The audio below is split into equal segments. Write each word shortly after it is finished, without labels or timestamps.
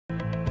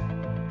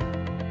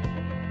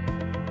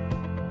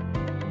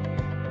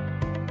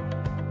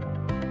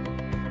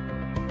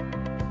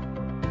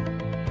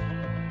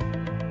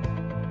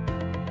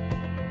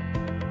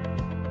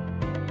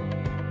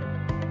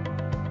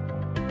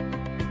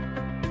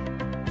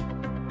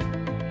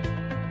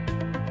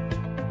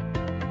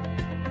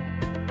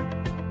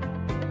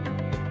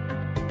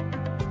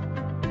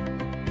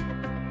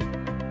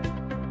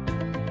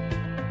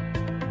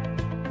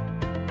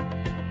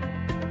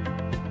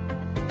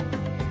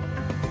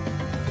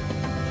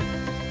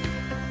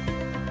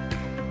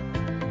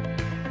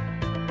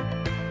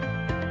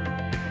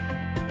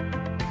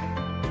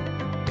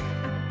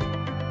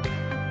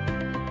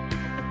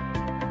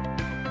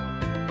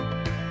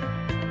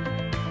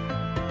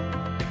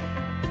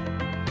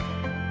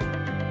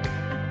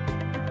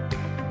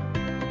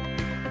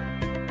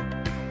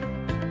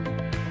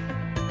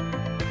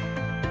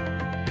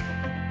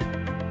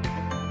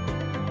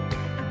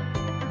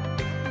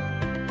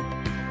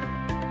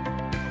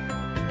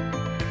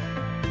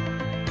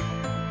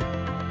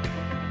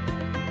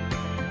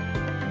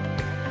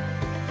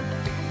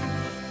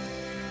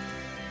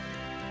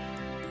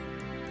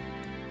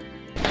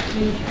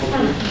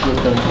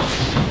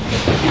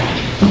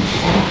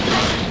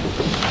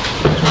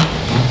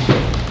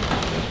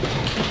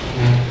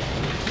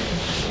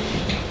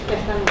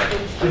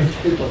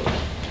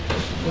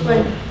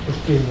Bueno, es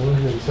que no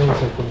realizamos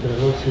al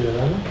Contralor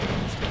Ciudadano.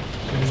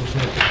 Tenemos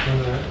una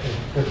persona en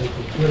casa de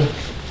cultura.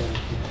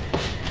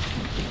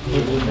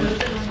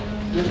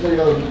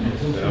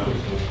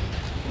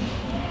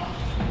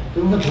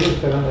 Tengo una persona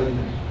esperando ahí.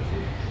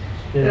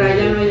 Pero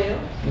allá no llegó.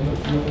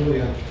 No puedo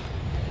llegar.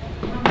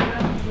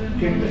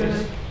 ¿Quién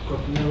es?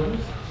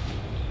 ¿Coordinadores?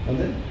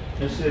 ¿Dónde?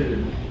 ¿Es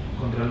el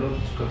Contralor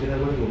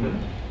Coordinador de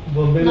Bomberos?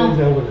 Bomberos No.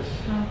 de obras.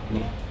 No.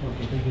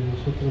 El de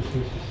nosotros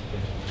es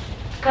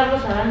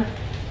Carlos Adán.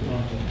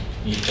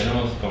 ¿Y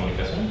tenemos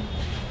comunicación?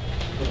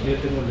 Porque yo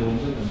tengo el de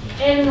Bomberos.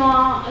 Él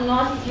no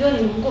ha asistido a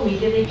ningún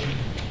comité, de hecho.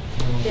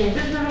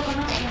 Entonces no lo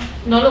conocen.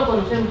 No lo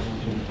conocemos.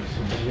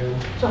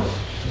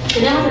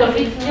 Tenemos el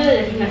oficio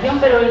de designación,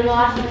 pero él no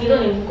ha asistido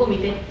a ningún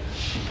comité.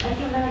 Hay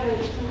que hablar a la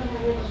dirección de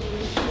la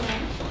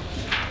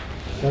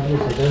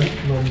Carlos Adán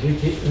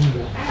Manrique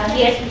Umbra.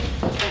 Así es.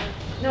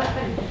 No,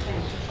 espérenme.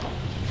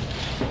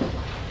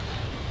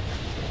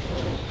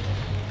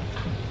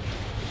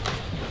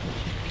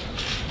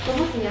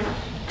 ¿Cómo se llama?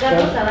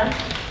 Carlos Adán.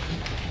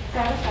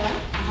 Carlos Adán.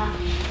 Ajá.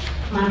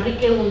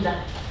 Manrique Unda.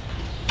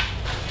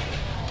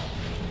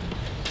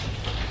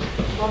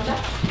 ¿Bonda?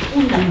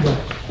 Unda.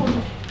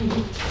 Umbra.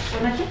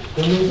 ¿Con H?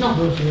 ¿Cómo? No.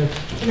 No, señor.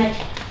 Sin H.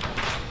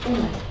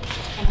 Unda.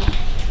 Ajá.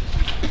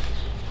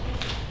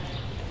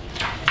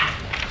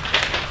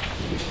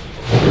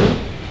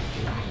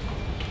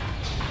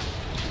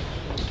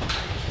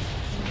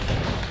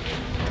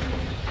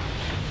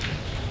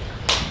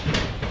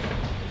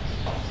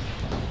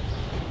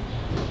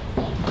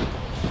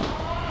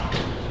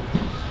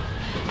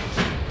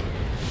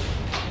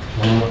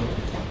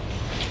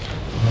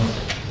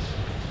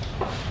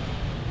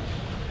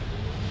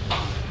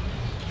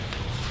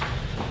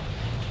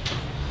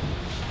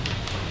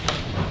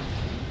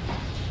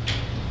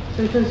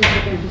 Entonces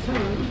hay que empezar, ¿no?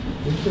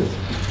 Entonces,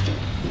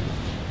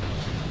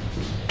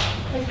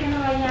 Es que no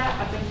vaya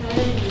a pensar en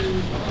el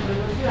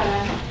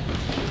ciudadano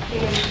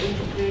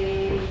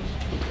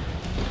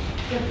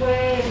que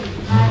fue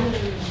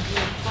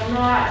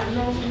mal,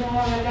 no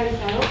haber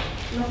realizado.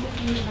 No sé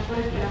si mejor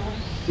esperamos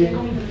sí,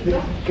 5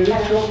 minutitos. que de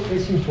hecho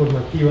es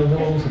informativa, no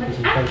vamos a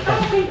presentar el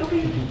caso. Ok.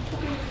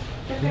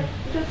 Perfecto.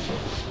 Entonces,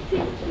 sí,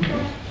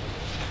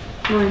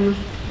 Bueno,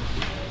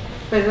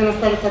 pues buenas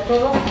tardes a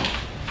todos.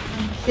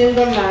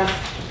 Siendo las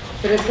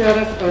 13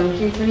 horas con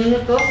 15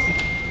 minutos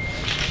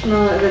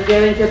del día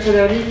 28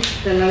 de abril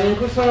del año en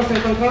curso, nos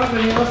encontramos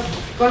reunidos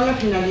con la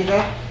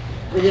finalidad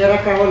de llevar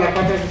a cabo la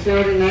cuarta sesión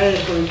ordinaria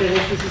del Comité de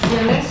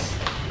Adquisiciones,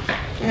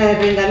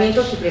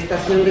 arrendamientos y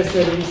prestación de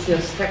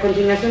servicios. A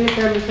continuación le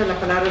doy la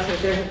palabra al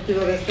secretario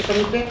ejecutivo de este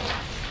comité,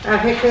 a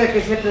efecto de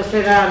que se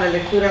proceda a la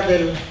lectura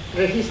del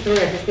registro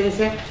de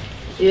asistencia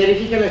y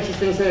verifique la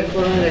existencia del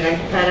quórum legal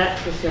para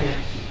sesionar.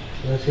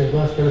 Gracias,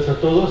 buenas tardes a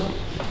todos.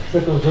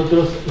 Está con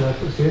nosotros la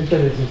presidenta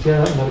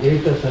licenciada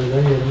Margarita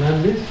Saldaña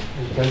Hernández,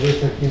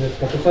 alcaldesa aquí en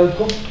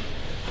Azcapotzalco.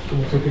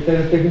 Como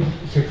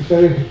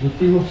secretario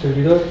ejecutivo,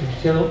 servidor,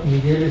 licenciado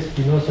Miguel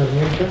Espinosa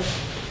Armenta,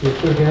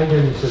 director general de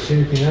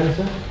Administración y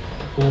Finanzas.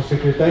 Como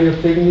secretario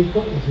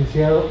técnico,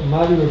 licenciado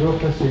Mario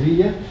Rojas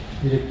Sevilla,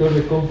 director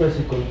de Compras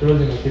y Control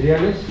de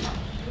Materiales.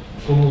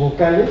 Como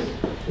vocales,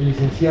 el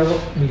licenciado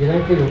Miguel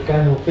Ángel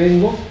Ocano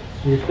Pengo,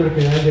 director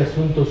general de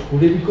Asuntos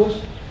Jurídicos.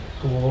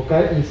 Como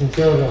vocal, el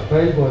licenciado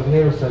Rafael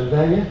Guarnero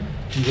Saldaña,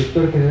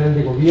 director general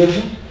de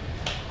Gobierno.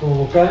 Como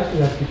vocal,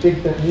 la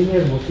arquitecta Nina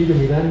Hermosillo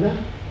Miranda,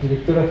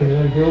 directora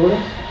general de Obras.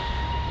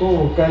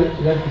 Como vocal,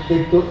 el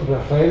arquitecto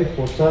Rafael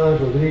Posada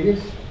Rodríguez,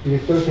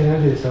 director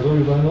general de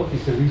Desarrollo Urbano y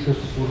Servicios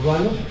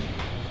Urbanos.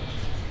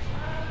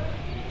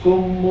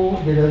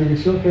 Como de la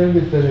Dirección General de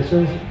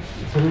Planeación,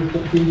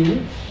 ¿quién viene?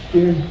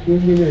 ¿Quién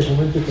viene de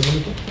Fomento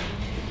Económico?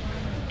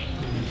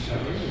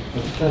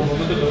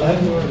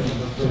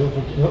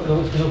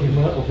 No, es que no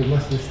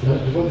firmaste,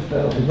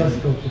 o firmaste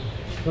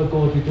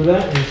como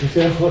titular, el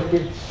licenciado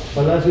Jorge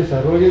Palacios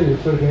Arroyo,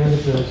 director general de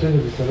Prevención y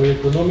Desarrollo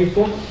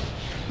Económico.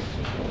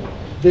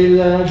 De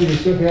la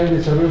Dirección General de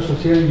Desarrollo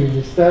Social y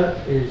Bienestar,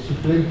 el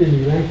suplente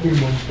Miguel Ángel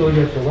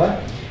Montoya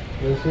Tobar.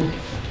 Gracias.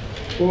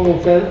 Como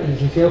vocal, el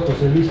licenciado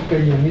José Luis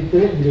Caña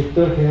Mitre,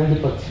 director general de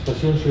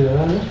Participación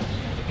Ciudadana.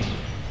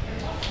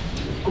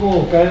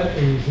 Como vocal,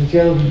 el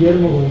licenciado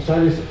Guillermo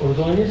González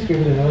Ordóñez,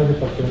 jefe general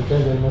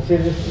departamental de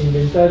Almacenes e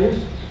Inventarios.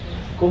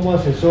 Como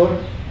asesor,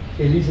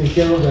 el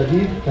licenciado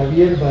David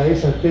Javier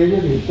Baeza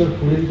Telle, director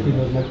jurídico y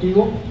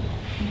normativo.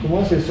 Como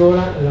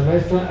asesora, la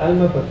maestra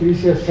Alma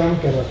Patricia Sam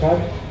Carvajal,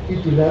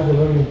 titular del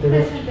órgano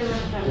interior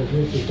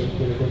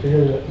de la Consejería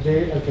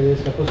de Alcaldía de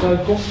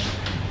Azcapotzalco.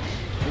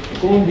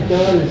 Como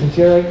invitada, la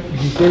licenciada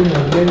Giselle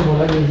Marlene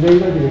Morales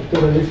Leiva,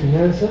 directora de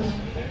Finanzas.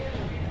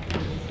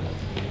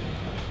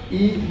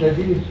 Y la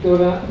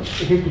directora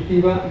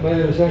ejecutiva María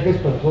de los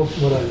Ángeles Palafox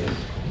Morales.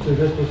 Muchas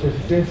gracias por su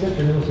asistencia.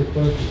 Tenemos el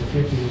cuadro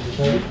presidente y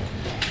necesario.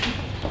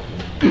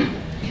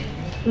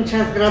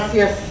 Muchas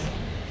gracias.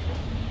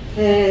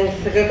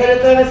 Secretario,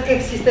 toda vez que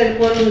existe el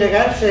quórum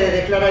legal, se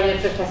declara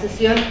abierta esta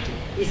sesión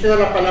y cedo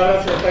la palabra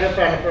al secretario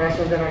para la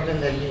aprobación del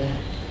orden del día.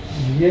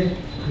 Bien,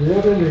 el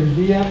orden del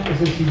día es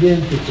el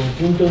siguiente.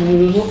 Conjunto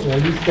número 1, la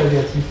lista de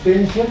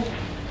asistencia.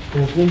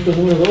 Conjunto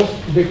número 2,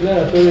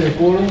 declaratoria de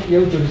quórum y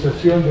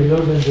autorización del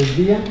orden del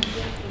día.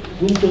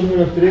 Punto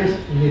número 3,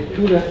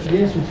 lectura y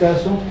en su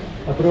caso,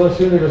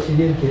 aprobación de lo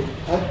siguiente: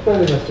 acta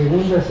de la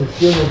segunda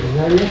sesión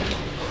ordinaria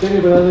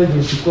celebrada el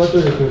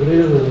 24 de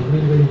febrero de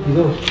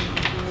 2022.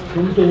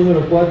 Punto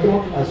número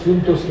 4,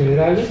 asuntos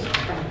generales.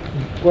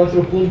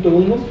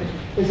 4.1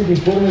 es el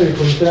informe de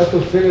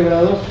contratos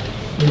celebrados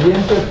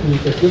mediante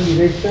adjudicación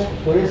directa,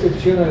 por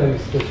excepción a la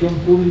licitación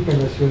pública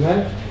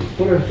nacional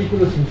por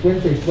artículo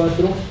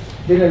 54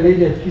 de la Ley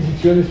de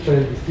Adquisiciones para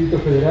el Distrito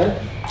Federal,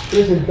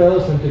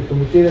 presentados ante el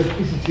Comité de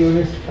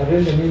Adquisiciones,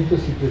 Arrendamientos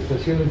y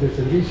Prestaciones de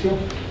Servicio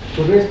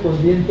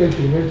correspondiente al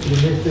primer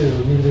trimestre de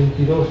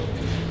 2022.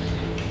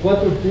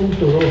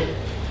 4.2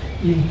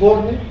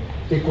 informe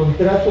de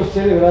contratos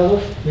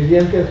celebrados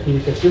mediante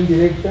adjudicación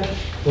directa,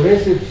 por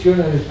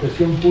excepción a la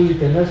licitación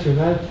pública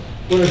nacional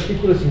por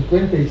artículo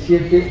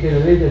 57 de la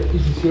Ley de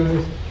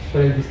Adquisiciones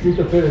para el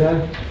Distrito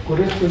Federal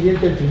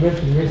correspondiente al primer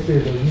trimestre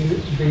de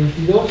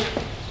 2022.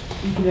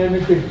 Y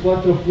finalmente el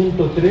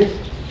 4.3,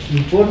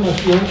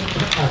 información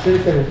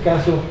acerca del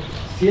caso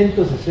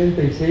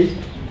 166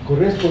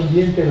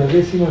 correspondiente a la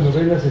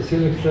 19ª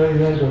sesión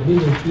extraordinaria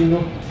 2021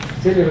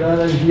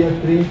 celebrada el día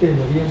 30 de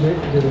noviembre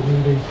de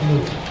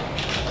 2021.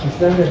 Si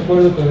están de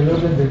acuerdo con el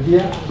orden del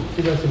día,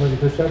 síganse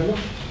manifestarlo.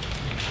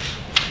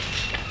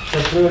 Se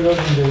aprueba el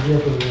orden del día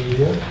por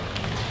unanimidad.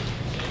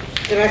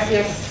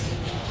 Gracias,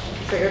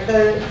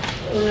 secretario.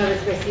 Una vez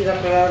que ha sido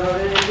aprobado el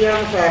orden del día,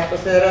 vamos a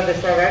proceder a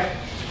desahogar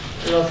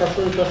los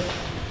asuntos.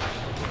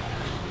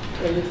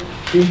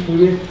 Sí, muy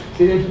bien.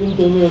 Sería el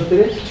punto número 3.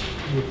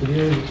 Le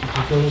pediría el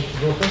licenciado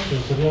Rojas que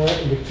nos haga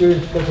lectura en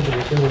su caso por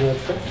la acción de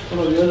acta.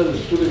 Bueno, ya la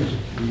lectura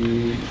y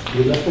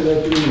el acta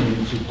ya tienen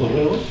en sus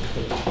correos.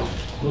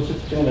 No sé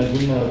si tienen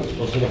alguna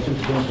observación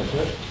que tengan que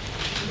hacer.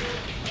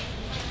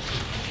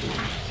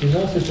 Si no,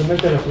 se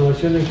somete a la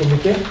aprobación del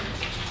comité.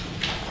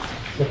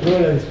 Se aprueba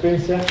la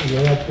dispensa y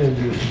el acta del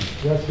día.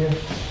 Gracias.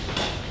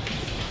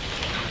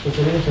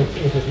 Procedemos a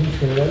los asuntos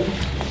generales.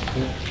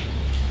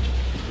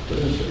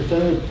 Está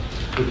en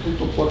el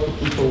punto 4.1,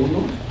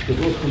 que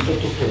son los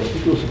contratos por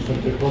artículo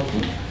 54,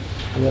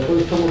 en la cual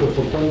estamos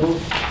reportando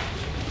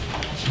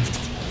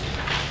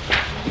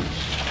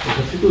los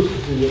artículos que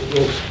se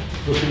los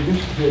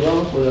procedimientos que se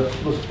llevaban por el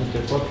artículo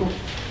 54,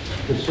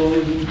 que son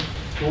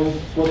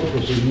 4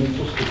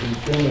 procedimientos que se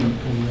hicieron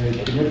en el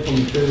primer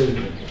comité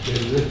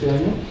de este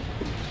año,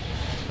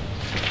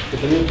 que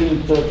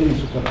también todavía tienen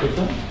su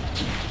carpeta.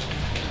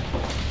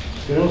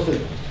 Tenemos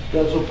el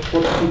caso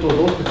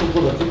 4.2, que son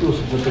por el artículo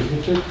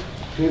 57,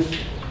 que es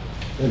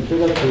la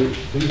entrega que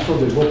se hizo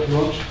de Work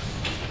Launch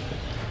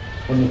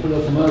cuando fue la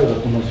semana de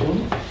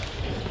vacunación,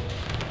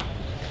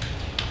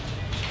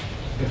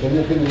 que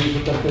también tienen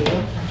su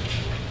carpeta.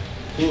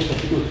 Son los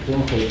artículos que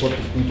tenemos para el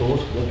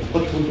 4.2,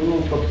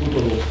 4.1,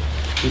 4.2.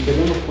 Y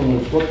tenemos con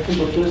el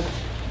 4.3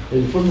 el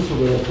informe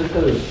sobre acerca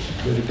del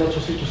caso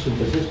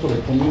 166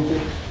 correspondiente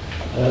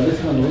a la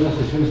 19ª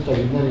sesión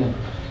extraordinaria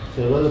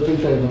celebrada el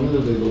 30 de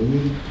noviembre de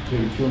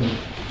 2021.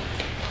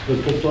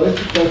 Respecto a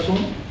este caso,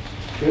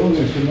 queremos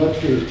mencionar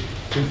que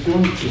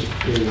sesión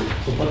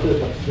por parte de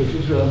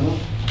Participación Ciudadana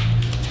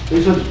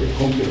hizo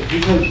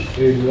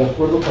el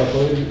acuerdo para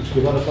poder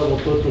llevar a cabo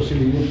todo el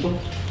procedimiento,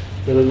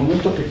 pero el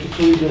momento que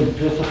quiso ir la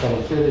empresa para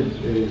hacer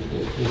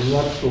el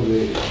acto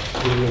de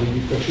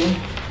rehabilitación,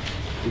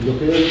 y lo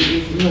que era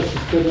una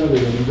cisterna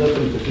de la unidad de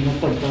habitacional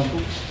para el campo,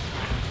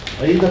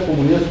 ahí la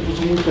comunidad se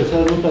puso muy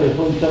pesada, nunca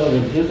dejó entrar a la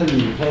empresa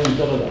ni dejaron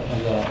entrar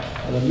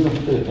a la misma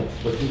Junta de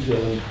Participación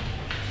Ciudadana.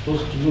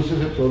 Entonces tuvimos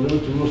ese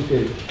problema, tuvimos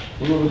que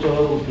un momento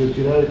dado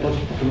retirar el caso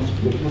porque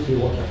no se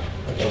llegó a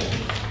cabo.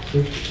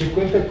 ¿Se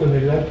cuenta con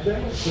el acta,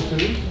 José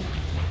Luis?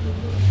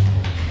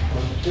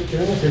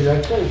 Tenemos el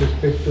acta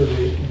respecto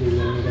de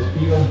la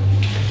negativa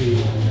de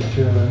la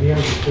ciudadanía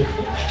al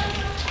respecto.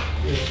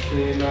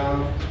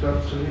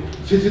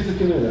 Sí,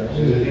 tiene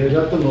el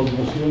acta nos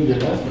hicieron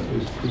llegar,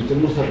 y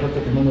tenemos la carta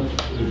que manda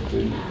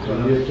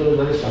el director del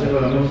área de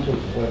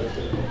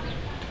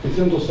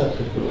hicieron 2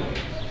 actas, pero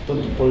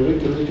tanto por el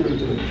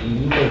 2020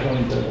 nunca dejaron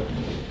entrar.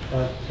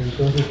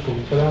 Entonces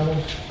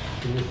compramos,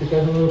 en este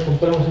caso no lo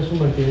compramos, es un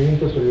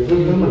mantenimiento, pero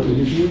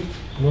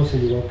no se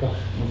llevó a cabo.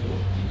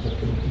 Y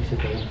se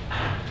pagó.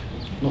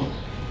 No.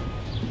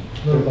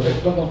 No lo pagó.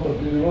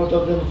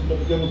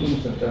 Ya no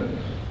tuvimos entrar.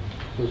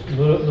 Pues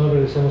no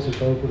regresamos el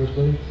pago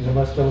correspondiente, nada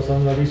más estamos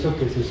dando un aviso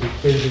que se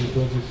suspende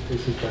entonces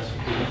ese caso,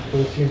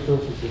 por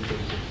 166.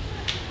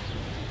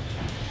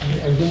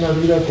 ¿Alguna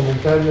duda o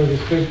comentario al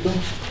respecto?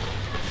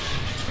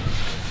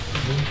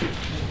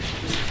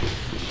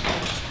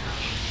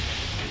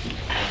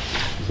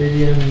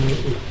 Serían los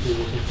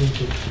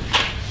asuntos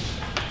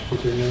que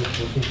tenemos,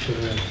 los asuntos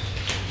generales.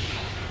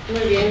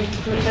 Muy bien,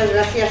 muchas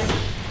gracias.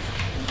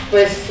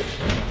 Pues,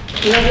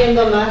 no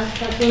viendo más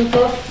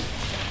asuntos,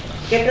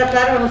 que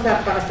tratar. Vamos a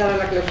pasar a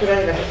la clausura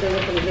de la sesión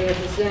del Comité de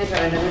Administración y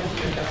arrendamiento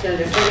y prestación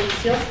de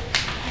servicios.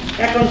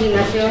 A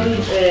continuación,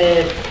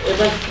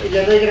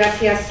 le doy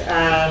gracias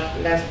a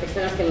las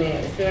personas que me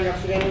estuvieron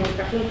auxiliando en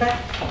esta junta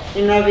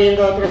y no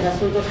habiendo otros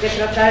asuntos que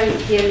tratar, y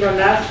siendo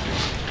las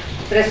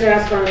 13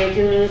 horas con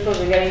 21 minutos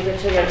del día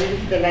 28 de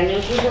abril del año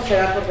en curso, se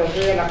da por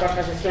concluida la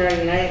cuarta sesión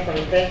ordinaria del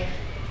Comité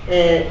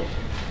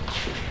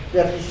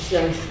de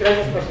Adquisiciones.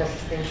 Gracias por su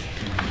asistencia.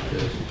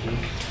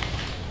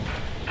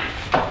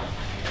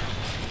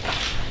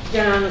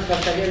 Ya no nos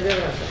faltaría el de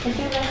brazo.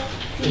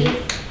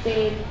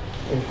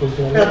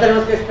 Entonces, Pero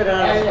tenemos que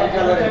esperar a los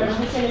contralores.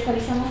 nosotros les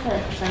avisamos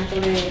tanto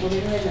del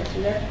gobierno de la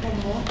ciudad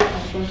como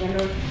al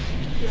contralor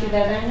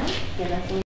ciudadano que la